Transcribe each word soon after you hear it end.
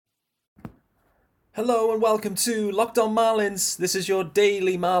Hello and welcome to Locked On Marlins. This is your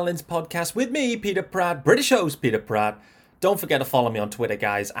daily Marlins podcast with me, Peter Pratt, British host Peter Pratt. Don't forget to follow me on Twitter,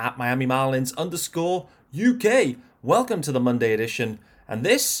 guys, at Miami Marlins _UK. Welcome to the Monday edition, and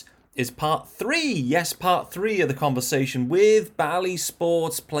this is part 3. Yes, part 3 of the conversation with Bally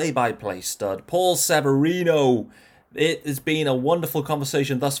Sports play-by-play stud Paul Severino. It has been a wonderful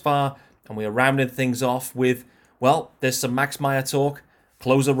conversation thus far, and we are rounding things off with, well, there's some Max Meyer talk,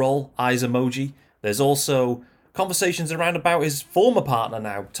 closer roll, eyes emoji. There's also conversations around about his former partner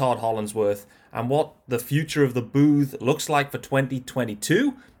now, Todd Hollandsworth, and what the future of the booth looks like for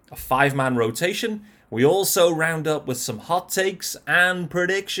 2022, a 5-man rotation. We also round up with some hot takes and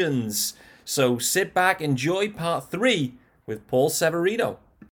predictions. So sit back, enjoy part 3 with Paul Severino.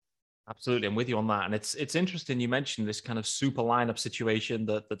 Absolutely, I'm with you on that. And it's interesting you mentioned this kind of super lineup situation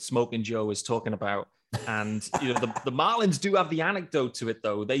that Smoking Joe is talking about. And the Marlins do have the anecdote to it,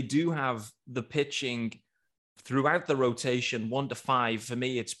 though. They do have the pitching throughout the rotation, 1 to 5. For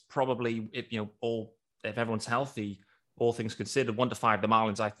me, it's probably if everyone's healthy, all things considered, 1 to 5. The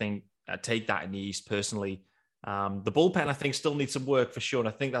Marlins, I think, take that in the East personally. The bullpen, I think, still needs some work for sure. And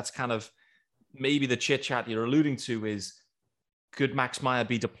I think that's kind of maybe the chit chat you're alluding to is, could Max Meyer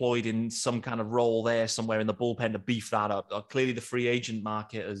be deployed in some kind of role there somewhere in the bullpen to beef that up? Clearly, the free agent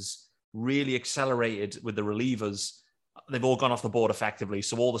market has really accelerated with the relievers. They've all gone off the board effectively.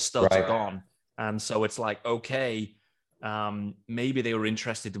 So all the studs are gone. And so it's like, okay, maybe they were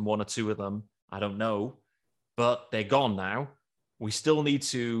interested in 1 or 2 of them. I don't know, but they're gone now. We still need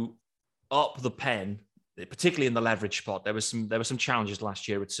to up the pen, particularly in the leverage spot. There were some challenges last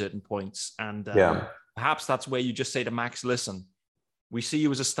year at certain points. And perhaps that's where you just say to Max, listen, we see you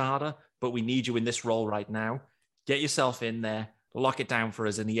as a starter, but we need you in this role right now. Get yourself in there. Lock it down for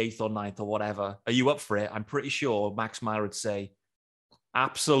us in the 8th or 9th or whatever. Are you up for it? I'm pretty sure Max Meyer would say,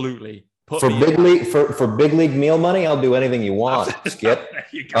 absolutely. For big league meal money, I'll do anything you want, Skip.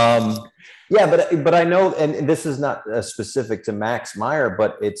 But I know, and this is not specific to Max Meyer,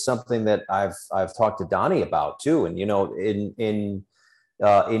 but it's something that I've talked to Donnie about too. And in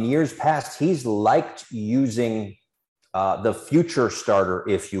years past, he's liked using the future starter,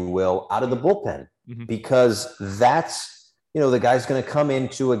 if you will, out of the bullpen, because that's, the guy's going to come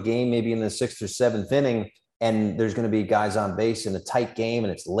into a game maybe in the 6th or 7th inning, and there's going to be guys on base in a tight game,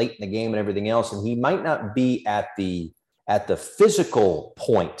 and it's late in the game and everything else. And he might not be at the physical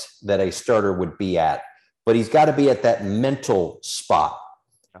point that a starter would be at, but he's got to be at that mental spot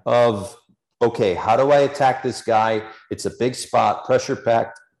of, okay, how do I attack this guy? It's a big spot,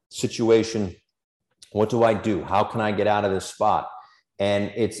 pressure-packed situation. What do I do? How can I get out of this spot?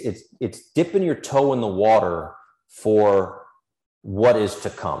 And it's dipping your toe in the water for what is to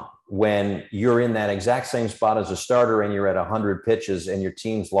come when you're in that exact same spot as a starter and you're at 100 pitches and your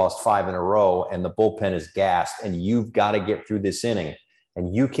team's lost 5 in a row and the bullpen is gassed and you've got to get through this inning.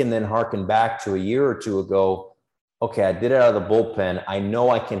 And you can then hearken back to a year or 2 ago. Okay, I did it out of the bullpen. I know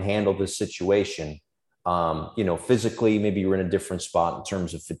I can handle this situation. Physically, maybe you're in a different spot in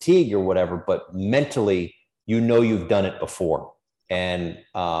terms of fatigue or whatever, but mentally, you've done it before. And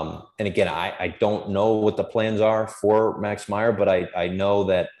again, I don't know what the plans are for Max Meyer, but I know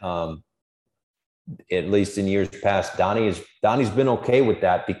that at least in years past, Donnie's been okay with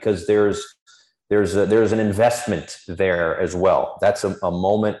that because there's an investment there as well. That's a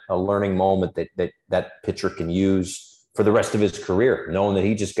learning moment that pitcher can use for the rest of his career, knowing that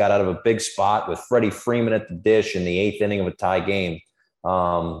he just got out of a big spot with Freddie Freeman at the dish in the 8th inning of a tie game.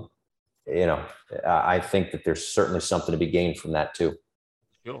 I think that there's certainly something to be gained from that too.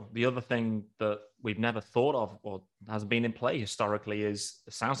 Sure. The other thing that we've never thought of or has been in play historically is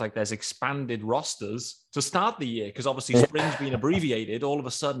it sounds like there's expanded rosters to start the year because obviously spring's been abbreviated. All of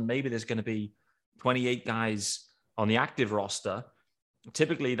a sudden, maybe there's going to be 28 guys on the active roster.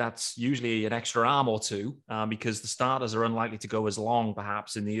 Typically, that's usually an extra arm or 2 because the starters are unlikely to go as long,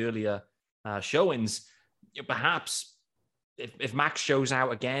 perhaps, in the earlier showings. Perhaps if Max shows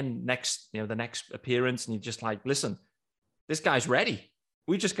out again the next appearance, and you're just like, listen, this guy's ready.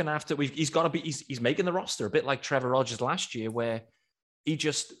 We're just going to have to. He's making the roster a bit like Trevor Rogers last year, where it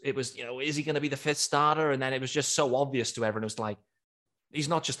was is he going to be the 5th starter? And then it was just so obvious to everyone. It was like, he's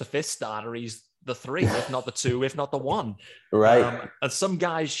not just the 5th starter. He's the 3, if not the 2, if not the 1. Right. And some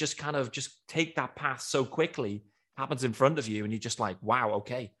guys just kind of just take that path so quickly, happens in front of you, and you're just like, wow,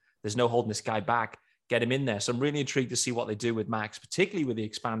 okay, there's no holding this guy back. Get him in there. So I'm really intrigued to see what they do with Max, particularly with the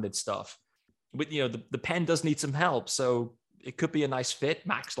expanded stuff. With the pen does need some help, so it could be a nice fit.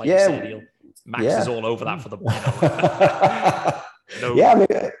 Max, like you said, Max is all over that for the. Yeah, I mean,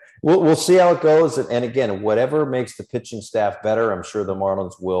 we'll see how it goes. And again, whatever makes the pitching staff better, I'm sure the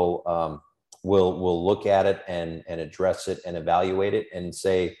Marlins will will look at it and address it and evaluate it and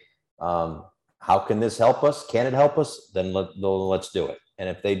say, how can this help us? Can it help us? Then let's do it. And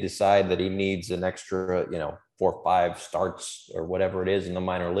if they decide that he needs an extra, 4 or 5 starts or whatever it is in the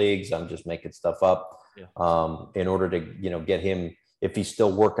minor leagues, I'm just making stuff up, in order to, get him, if he's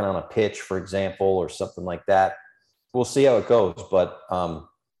still working on a pitch, for example, or something like that. We'll see how it goes. But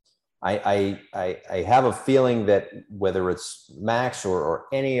I have a feeling that whether it's Max or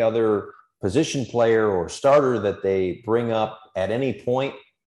any other position player or starter that they bring up at any point,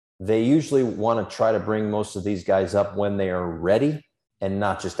 they usually want to try to bring most of these guys up when they are ready and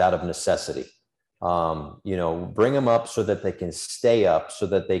not just out of necessity. Bring them up so that they can stay up, so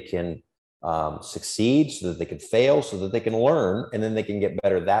that they can succeed, so that they can fail, so that they can learn, and then they can get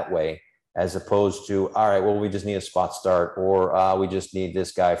better that way, as opposed to, all right, well, we just need a spot start, or we just need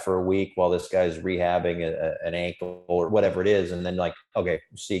this guy for a week while this guy's rehabbing an ankle or whatever it is. And then like, okay,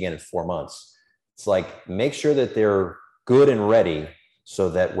 see you again in 4 months. It's like, make sure that they're good and ready so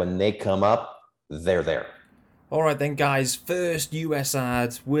that when they come up, they're there. All right then, guys, first US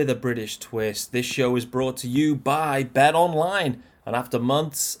ad with a British twist. This show is brought to you by Bet Online. And after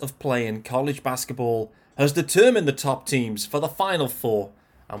months of playing, college basketball has determined the top teams for the Final Four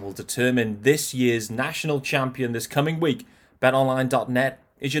and will determine this year's national champion this coming week. BetOnline.net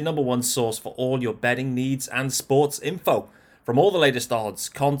is your number one source for all your betting needs and sports info. From all the latest odds,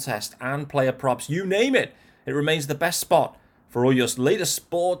 contest, and player props, you name it, it remains the best spot for all your latest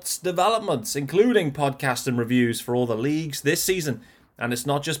sports developments, including podcasts and reviews for all the leagues this season. And it's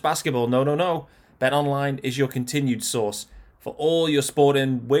not just basketball, no. BetOnline is your continued source for all your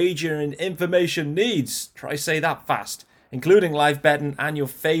sporting wagering information needs. Try say that fast, including live betting and your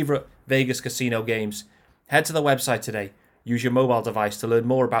favorite Vegas casino games. Head to the website today. Use your mobile device to learn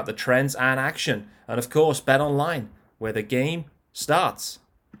more about the trends and action. And of course, Bet Online, where the game starts.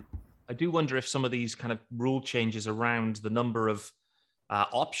 I do wonder if some of these kind of rule changes around the number of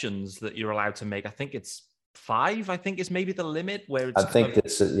options that you're allowed to make. I think it's 5, I think is maybe the limit, where it's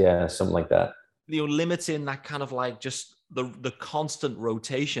something like that. Limiting that kind of like just the constant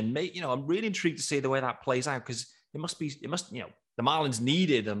rotation. I'm really intrigued to see the way that plays out, because the Marlins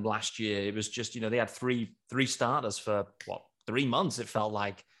needed them last year. It was just, they had three starters for 3 months, it felt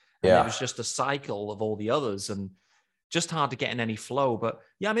like. And it was just a cycle of all the others, and just hard to get in any flow. But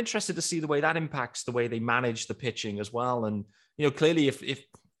yeah, I'm interested to see the way that impacts the way they manage the pitching as well. And, clearly if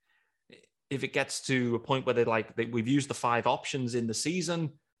it gets to a point where we've used the 5 options in the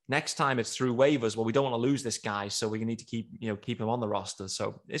season, next time it's through waivers. Well, we don't want to lose this guy, so we need to keep him on the roster.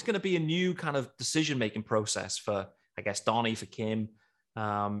 So it's going to be a new kind of decision-making process for, I guess, Donnie, for Kim.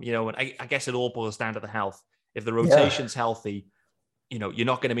 And I guess it all boils down to the health. If the rotation's healthy, you're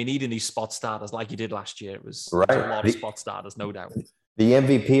not going to be needing these spot starters like you did last year. It was a lot of spot starters, no doubt. The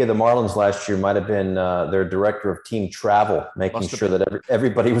MVP of the Marlins last year might have been their director of team travel, making sure that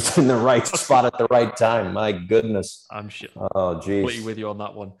everybody was in the right spot at the right time. My goodness. I'm sure. Oh, geez. Completely with you on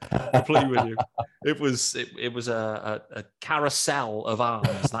that one. Completely with you. It was a carousel of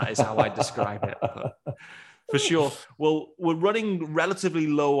arms. That is how I describe it. But for sure. Well, we're running relatively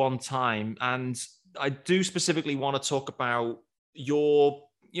low on time, and I do specifically want to talk about your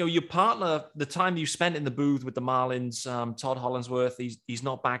partner, the time you spent in the booth with the Marlins. Todd Hollandsworth, he's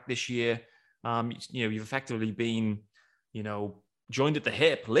not back this year. You've effectively been, joined at the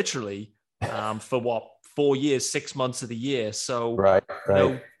hip, literally, for 4 years, 6 months of the year. So, right.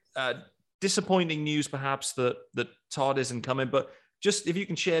 Disappointing news, perhaps, that Todd isn't coming, but just if you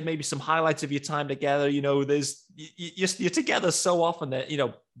can share maybe some highlights of your time together. You're together so often that,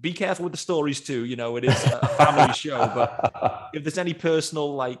 be careful with the stories too. It is a family show, but if there's any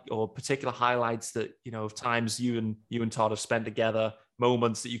personal or particular highlights that, of times you and Todd have spent together,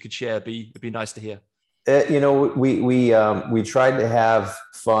 moments that you could share, it'd be nice to hear. We tried to have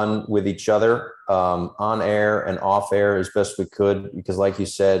fun with each other, on air and off air as best we could, because like you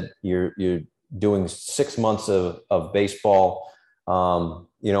said, you're doing 6 months of baseball.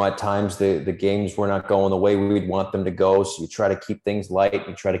 At times the games were not going the way we'd want them to go. So you try to keep things light,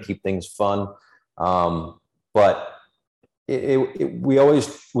 you try to keep things fun. But we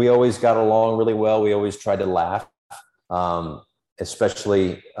always got along really well. We always tried to laugh,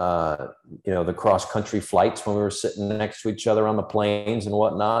 especially, the cross-country flights when we were sitting next to each other on the planes and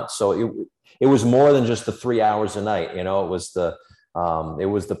whatnot. So it was more than just the 3 hours a night. It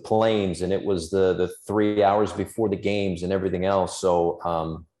was the planes, and it was the 3 hours before the games and everything else. So,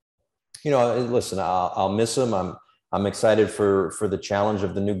 listen, I'll miss him. I'm excited for the challenge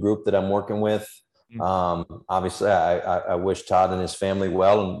of the new group that I'm working with. Obviously I wish Todd and his family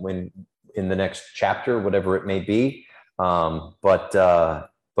well, and when in the next chapter, whatever it may be. But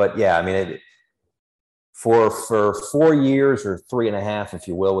yeah, I mean, for 4 years or 3.5, if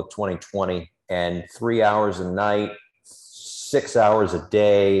you will, with 2020, and 3 hours a night, 6 hours a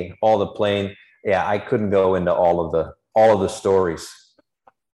day, all the playing. Yeah, I couldn't go into all of the stories.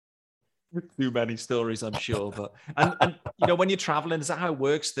 Too many stories, I'm sure. But and you know, when you're traveling, is that how it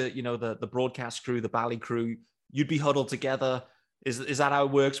works? That, you know, the broadcast crew, the Bally crew, you'd be huddled together. Is that how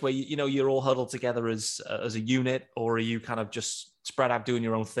it works? Where you know, you're all huddled together as a unit, or are you kind of just spread out doing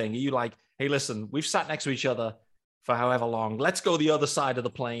your own thing? Are you like, hey, listen, we've sat next to each other for however long, let's go the other side of the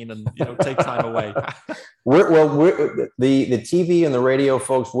plane and, you know, take time away? We're the TV and the radio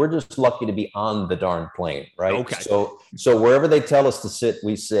folks. We're just lucky to be on the darn plane, right? Okay. So wherever they tell us to sit,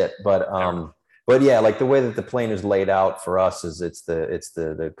 we sit. But yeah, like the way that the plane is laid out for us is it's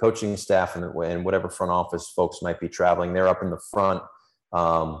the coaching staff and whatever front office folks might be traveling. They're up in the front.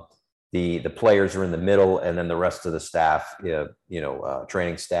 The players are in the middle, and then the rest of the staff,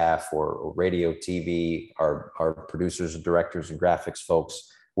 training staff or radio, TV, our producers and directors and graphics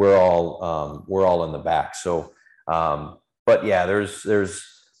folks, we're all in the back. So, but yeah, there's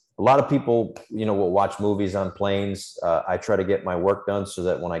a lot of people, will watch movies on planes. I try to get my work done so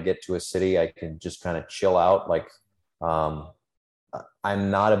that when I get to a city, I can just kind of chill out. Like, I'm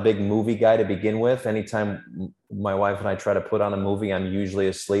not a big movie guy to begin with. Anytime my wife and I try to put on a movie, I'm usually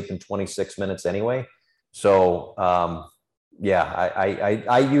asleep in 26 minutes anyway. So, I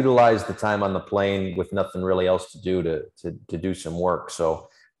utilize the time on the plane with nothing really else to do to do some work. So,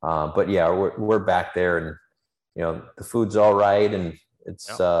 but yeah, we're back there, and the food's all right, and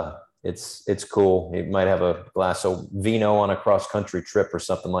it's cool. You might have a glass of vino on a cross country trip or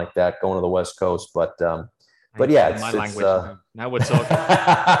something like that, going to the West Coast, but yeah, it's my language. Now we're talking.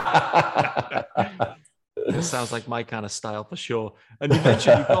 It sounds like my kind of style for sure. And you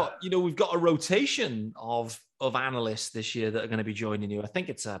mentioned we've got a rotation of analysts this year that are going to be joining you. I think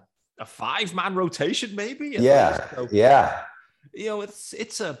it's a 5-man rotation, maybe. Yeah. So, yeah. It's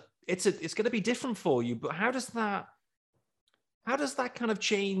going to be different for you. But how does that kind of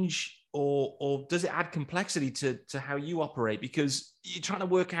change, or does it add complexity to how you operate? Because you're trying to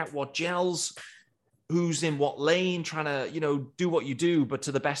work out what gels, who's in what lane, trying to, do what you do, but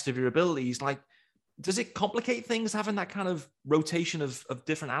to the best of your abilities. Like, does it complicate things having that kind of rotation of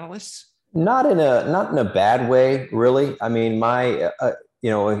different analysts? Not in a bad way, really. I mean,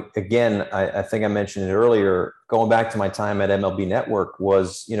 again, I think I mentioned it earlier, going back to my time at MLB Network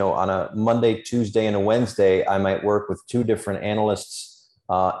was, on a Monday, Tuesday, and a Wednesday, I might work with 2 different analysts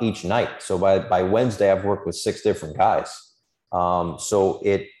each night. So by Wednesday, I've worked with 6 different guys. So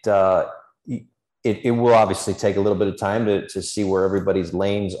it will obviously take a little bit of time to see where everybody's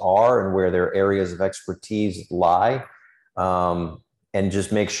lanes are and where their areas of expertise lie. And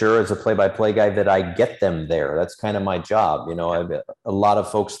just make sure as a play-by-play guy that I get them there. That's kind of my job. A lot of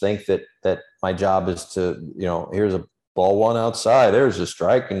folks think that my job is to, here's a ball 1 outside, there's a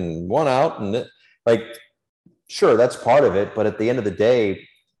strike and 1 out. And sure, that's part of it. But at the end of the day,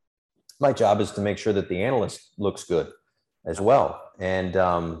 my job is to make sure that the analyst looks good as well. And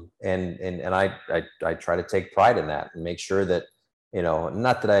I try to take pride in that and make sure that,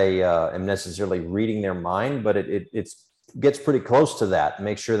 not that I am necessarily reading their mind, but it gets pretty close to that.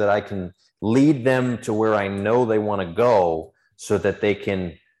 Make sure that I can lead them to where I know they want to go, so that they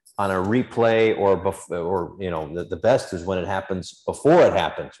can, on a replay or the best is when it happens before it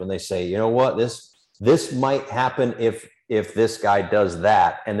happens, when they say, you know what, this might happen if this guy does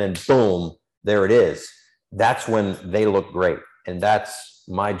that, and then boom, there it is. That's when they look great. And that's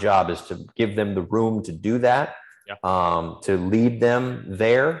my job, is to give them the room to do that, to lead them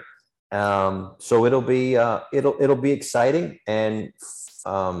there. So it'll be exciting. And,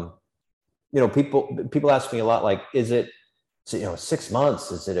 people ask me a lot, like, is it 6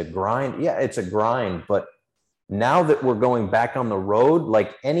 months? Is it a grind? Yeah, it's a grind. But now that we're going back on the road,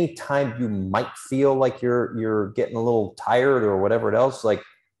 like, anytime you might feel like you're getting a little tired or whatever else, like,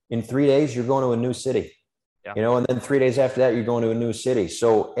 in 3 days, you're going to a new city. Yeah. And then 3 days after that, you're going to a new city.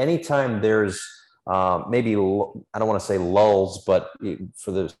 So anytime there's maybe, I don't want to say lulls, but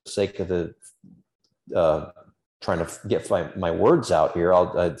for the sake of the trying to get my words out here,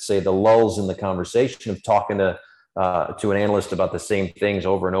 I'd say the lulls in the conversation of talking to an analyst about the same things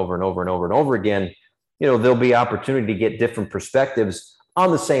over and over and over and over and over again. There'll be opportunity to get different perspectives on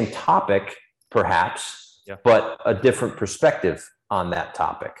the same topic, perhaps, but a different perspective on that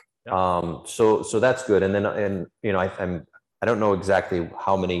topic. So that's good. And then, I don't know exactly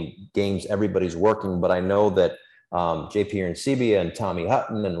how many games everybody's working, but I know that JP Arancibia and Tommy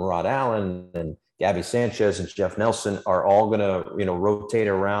Hutton and Rod Allen and Gabby Sanchez and Jeff Nelson are all going to, rotate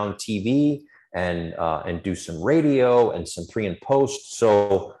around TV and do some radio and some pre and post.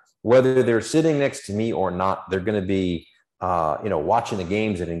 So whether they're sitting next to me or not, they're going to be, watching the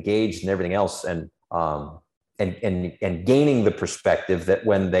games and engaged and everything else. And gaining the perspective that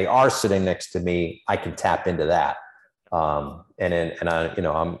when they are sitting next to me, I can tap into that. I'm,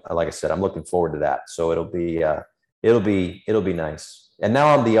 like I said, I'm looking forward to that. So it'll be nice. And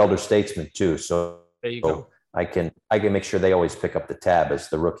now I'm the elder statesman too. So there you go. I can make sure they always pick up the tab as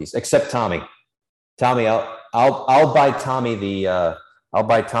the rookies, except Tommy. I'll buy Tommy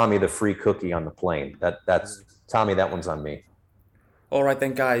the free cookie on the plane. That's Tommy. That one's on me. All right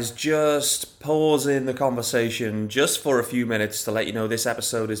then, guys, just pausing the conversation just for a few minutes to let you know this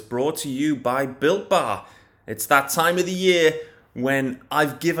episode is brought to you by Built Bar. It's that time of the year when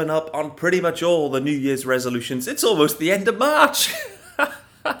I've given up on pretty much all the New Year's resolutions. It's almost the end of March.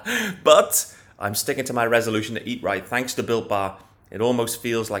 But I'm sticking to my resolution to eat right thanks to Built Bar. It almost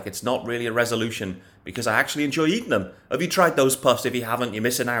feels like it's not really a resolution because I actually enjoy eating them. Have you tried those puffs? If you haven't, you're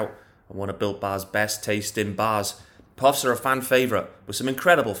missing out on one of Built Bar's best tasting bars. Puffs are a fan favourite with some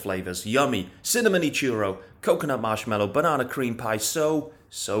incredible flavours. Yummy, cinnamony churro, coconut marshmallow, banana cream pie. So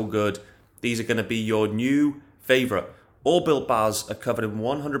good. These are going to be your new favourite. All Built Bars are covered in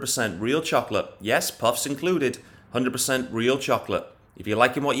 100% real chocolate. Yes, puffs included. 100% real chocolate. If you're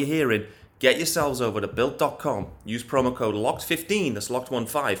liking what you're hearing, get yourselves over to Built.com. Use promo code LOCKED15, that's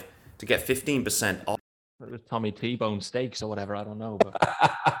LOCKED15, to get 15% off. Tommy T-bone steaks or whatever, I don't know. But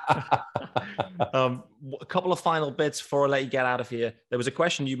a couple of final bits before I let you get out of here. There was a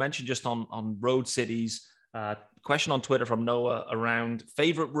question you mentioned just on road cities. Question on Twitter from Noah around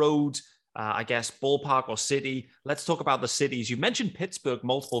favorite road, I guess, ballpark or city. Let's talk about the cities. You mentioned Pittsburgh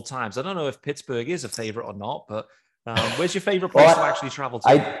multiple times. I don't know if Pittsburgh is a favorite or not, but where's your favorite place to actually travel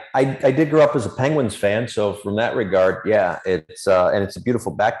to? I did grow up as a Penguins fan, so from that regard, yeah, it's and it's a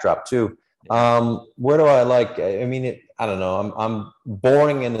beautiful backdrop too. Where do I like? I mean, I don't know. I'm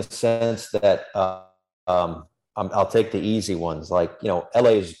boring in the sense that I'll take the easy ones. Like,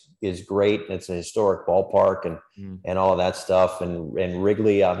 LA is great, and it's a historic ballpark and all of that stuff, and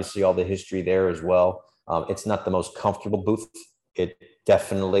Wrigley, obviously, all the history there as well. It's not the most comfortable booth. It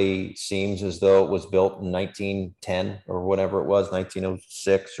definitely seems as though it was built in 1910 or whatever it was,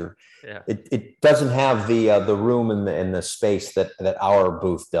 1906, or it doesn't have the room and the space that our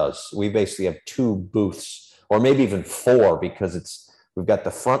booth does. We basically have two booths, or maybe even four, because we've got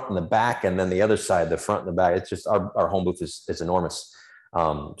the front and the back, and then the other side, the front and the back. It's just our home booth is enormous.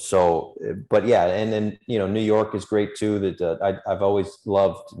 But yeah, and then New York is great too. That I've always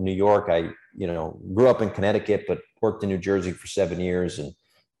loved New York. I grew up in Connecticut, but worked in New Jersey for 7 years, and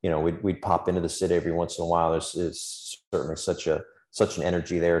we'd pop into the city every once in a while. There's certainly such an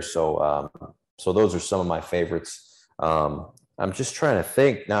energy there. So those are some of my favorites. I'm just trying to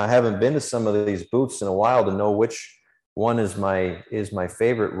think now. I haven't been to some of these booths in a while to know which one is my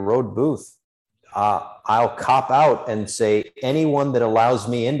favorite road booth. I'll cop out and say anyone that allows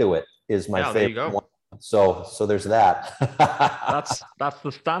me into it is my favorite. There you go. One. So there's that. that's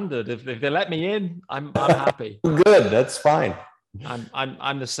the standard. If they let me in, I'm happy. Good. That's fine.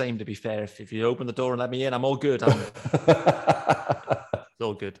 I'm the same, to be fair. If you open the door and let me in, I'm all good. It's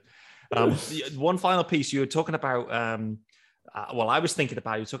all good. One final piece. You were talking about. I was thinking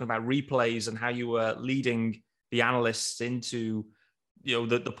about you were talking about replays and how you were leading the analysts into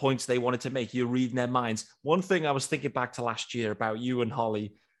the points they wanted to make. You're reading their minds. One thing I was thinking back to last year about you and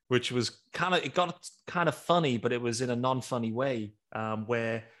Holly, which was it got kind of funny, but it was in a non-funny way,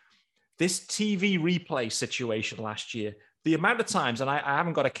 where this TV replay situation last year, the amount of times, and I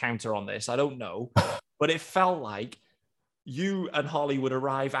haven't got a counter on this, I don't know, but it felt like you and Holly would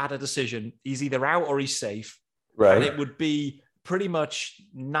arrive at a decision. He's either out or he's safe. Right. And it would be pretty much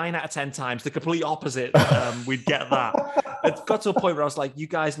 9 out of 10 times the complete opposite. We'd get that. It got to a point where I was like, you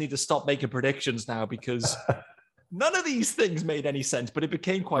guys need to stop making predictions now, because none of these things made any sense, but it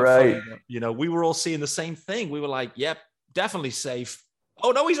became quite funny. We were all seeing the same thing. We were like, yep, definitely safe. Oh,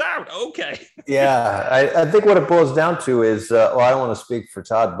 no, he's out. Okay. Yeah, I think what it boils down to is, I don't want to speak for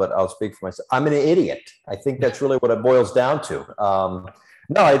Todd, but I'll speak for myself. I'm an idiot. I think that's really what it boils down to.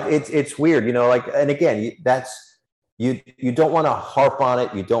 No, it's weird, and again, that's, you don't want to harp on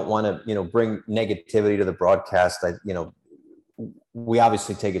it. You don't want to, bring negativity to the broadcast. We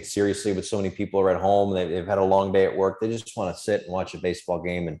obviously take it seriously, but so many people are at home. They've had a long day at work. They just want to sit and watch a baseball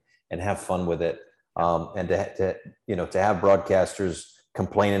game and have fun with it. And to have broadcasters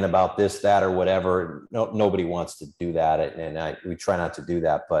complaining about this, that, or whatever, nobody wants to do that. And we try not to do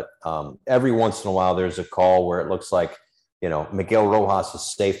that. But every once in a while, there's a call where it looks like, Miguel Rojas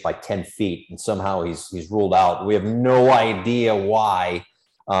is safe by 10 feet and somehow he's ruled out. We have no idea why.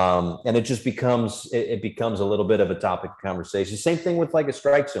 And it just becomes it becomes a little bit of a topic of conversation. Same thing with like a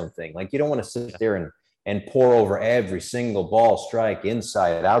strike zone thing. Like you don't want to sit there and pour over every single ball, strike,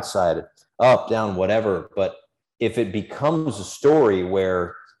 inside, outside, up, down, whatever. But if it becomes a story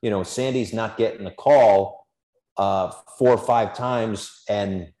where, Sandy's not getting the call 4 or 5 times,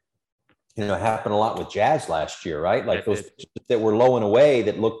 and it happened a lot with Jazz last year, right? Like those that were low and away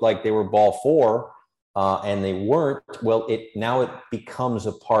that looked like they were ball 4, and they weren't. Well, now it becomes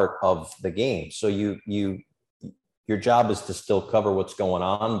a part of the game. So your job is to still cover what's going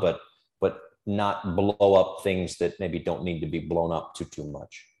on, but not blow up things that maybe don't need to be blown up too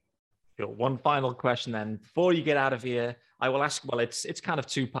much. Sure. One final question then before you get out of here. I will ask, well, it's kind of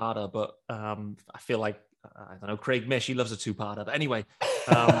two-parter, but I feel like, I don't know, Craig Mish, he loves a two-parter. But anyway,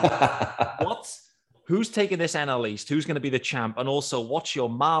 who's taking this NL East? Who's going to be the champ? And also, what's your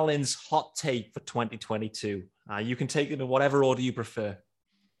Marlins hot take for 2022? You can take them in whatever order you prefer.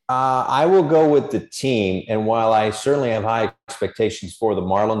 I will go with the team. And while I certainly have high expectations for the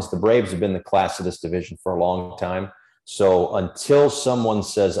Marlins, the Braves have been the class of this division for a long time. So until someone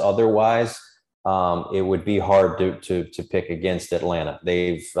says otherwise, it would be hard to pick against Atlanta.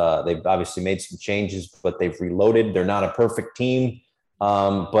 They've obviously made some changes, but they've reloaded. They're not a perfect team.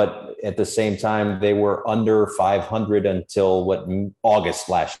 But at the same time, they were under 500 until August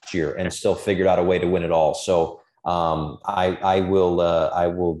last year, and still figured out a way to win it all. So I will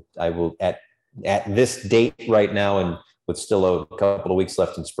at this date right now, and with still a couple of weeks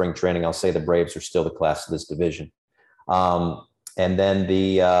left in spring training, I'll say the Braves are still the class of this division. And then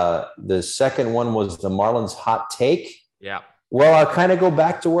the second one was the Marlins hot take. Yeah. Well, I'll kind of go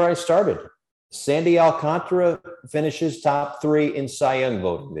back to where I started. Sandy Alcantara finishes top 3 in Cy Young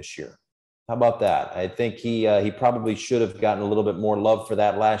voting this year. How about that? I think he probably should have gotten a little bit more love for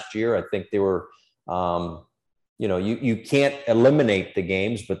that last year. I think they were, you can't eliminate the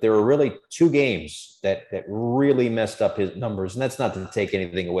games, but there were really 2 games that really messed up his numbers. And that's not to take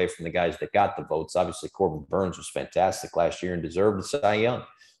anything away from the guys that got the votes. Obviously, Corbin Burns was fantastic last year and deserved the Cy Young,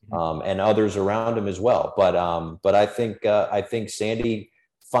 and others around him as well. But I think Sandy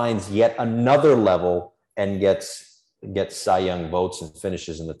finds yet another level and gets Cy Young votes and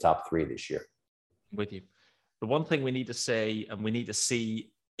finishes in the top 3 this year. With you. The one thing we need to say and we need to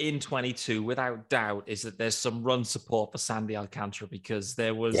see in 22, without doubt, is that there's some run support for Sandy Alcantara, because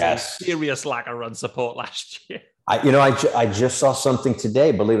there was a serious lack of run support last year. I just saw something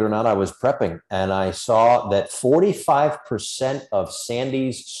today, believe it or not. I was prepping, and I saw that 45% of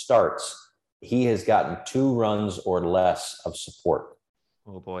Sandy's starts, he has gotten 2 runs or less of support.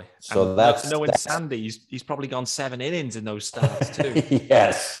 Oh boy! So knowing Sandy, he's probably gone 7 innings in those starts too.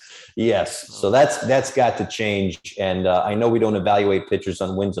 Yes. So that's got to change. And I know we don't evaluate pitchers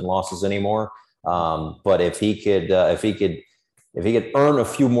on wins and losses anymore. But if he could earn a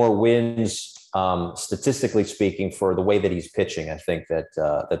few more wins, statistically speaking, for the way that he's pitching, I think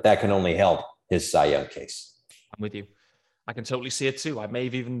that can only help his Cy Young case. I'm with you. I can totally see it too. I may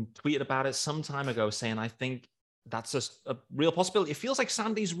have even tweeted about it some time ago, saying I think that's a real possibility. It feels like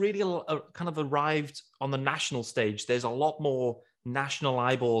Sandy's really kind of arrived on the national stage. There's a lot more national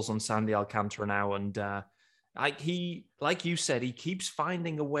eyeballs on Sandy Alcantara now. And like you said, he keeps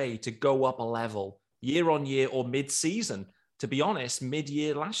finding a way to go up a level year on year or mid-season. To be honest,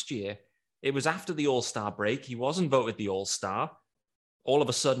 mid-year last year, it was after the All-Star break. He wasn't voted the All-Star. All of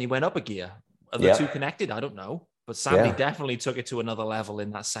a sudden, he went up a gear. Are the 2 connected? I don't know. But Sandy definitely took it to another level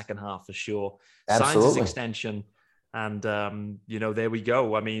in that second half for sure. Absolutely. Signs his extension. And, there we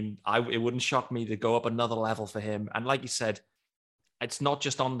go. I mean, it wouldn't shock me to go up another level for him. And like you said, it's not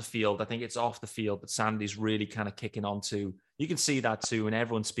just on the field. I think it's off the field that Sandy's really kind of kicking on to. You can see that too. And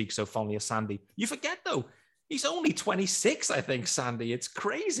everyone speaks so fondly of Sandy. You forget, though, he's only 26, I think, Sandy. It's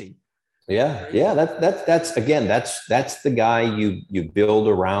crazy. Yeah. That's the guy you build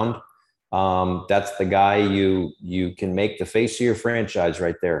around. That's the guy you can make the face of your franchise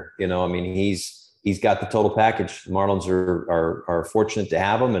right there. I mean, he's got the total package. The Marlins are fortunate to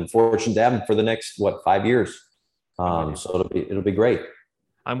have him, and fortunate to have him for the next 5 years. So it'll be great.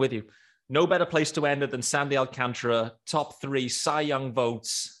 I'm with you. No better place to end it than Sandy Alcantara, top 3 Cy Young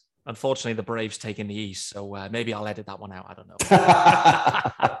votes. Unfortunately, the Braves taking the East, so maybe I'll edit that one out. I don't know.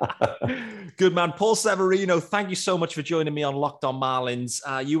 Good man. Paul Severino, thank you so much for joining me on Locked On Marlins.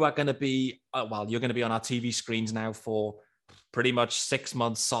 You are going to be, you're going to be on our TV screens now for pretty much 6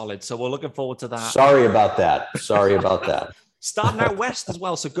 months solid. So we're looking forward to that. Sorry about that. Starting out west as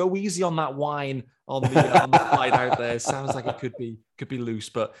well, so go easy on that wine on the flight out there. Sounds like it could be loose,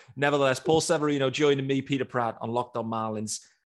 but nevertheless, Paul Severino joining me, Peter Pratt, on Locked On Marlins.